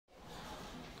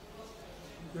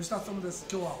吉田つとむです。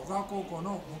今日は小川高校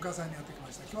の文化祭にやってき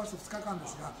ました。今日は2日間で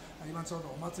すが、今ちょ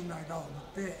うどお祭りの間を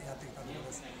縫ってやってきたところ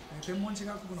です。天文地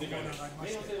学部のコーナーがありま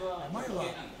して、前は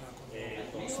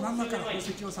この砂の中から宝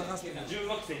石を探すという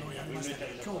のをやりましたけ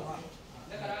ど、今日は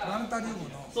プラネタリウム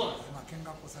の見学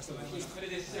をさせてもらいました。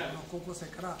高校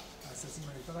生から説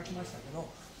明をいただきましたけ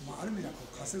ど、ある意味では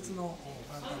仮説のプ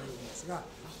ラネタリウムですが、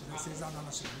星座の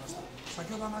話をしました。先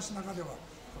ほどの話の中では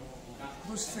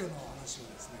北斗七星の話を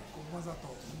ですね、わざ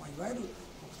と、いわゆる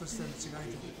北斗七星の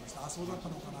違いと言ってました。そうだった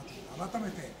のかなと改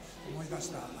めて思い出し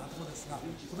たところですが、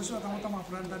今年はたまたまプ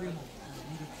ラネタリウムを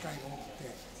見る機会が多くて、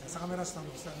相模原市さん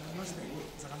のお世話になりまして、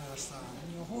相模原市さん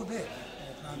の方で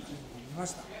プラネタリウムを見ま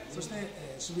した。そし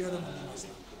て、渋谷でも見まし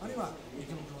た。あるいは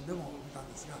池袋でも見たん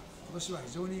ですが、今年は非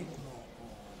常にこの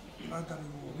プラネタリウ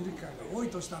ムを見る機会が多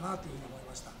い年だなというふうに思い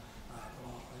ました。い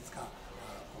つか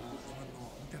この自分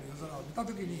の見てる夜空を見たと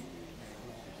きに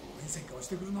隕石が落ち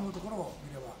てくるのところを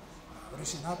見れば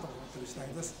嬉しいなと思っている次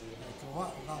第です。今日は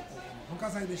小川高校の文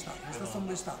化祭でした。吉田つとむ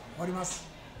でした。終わりま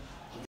す。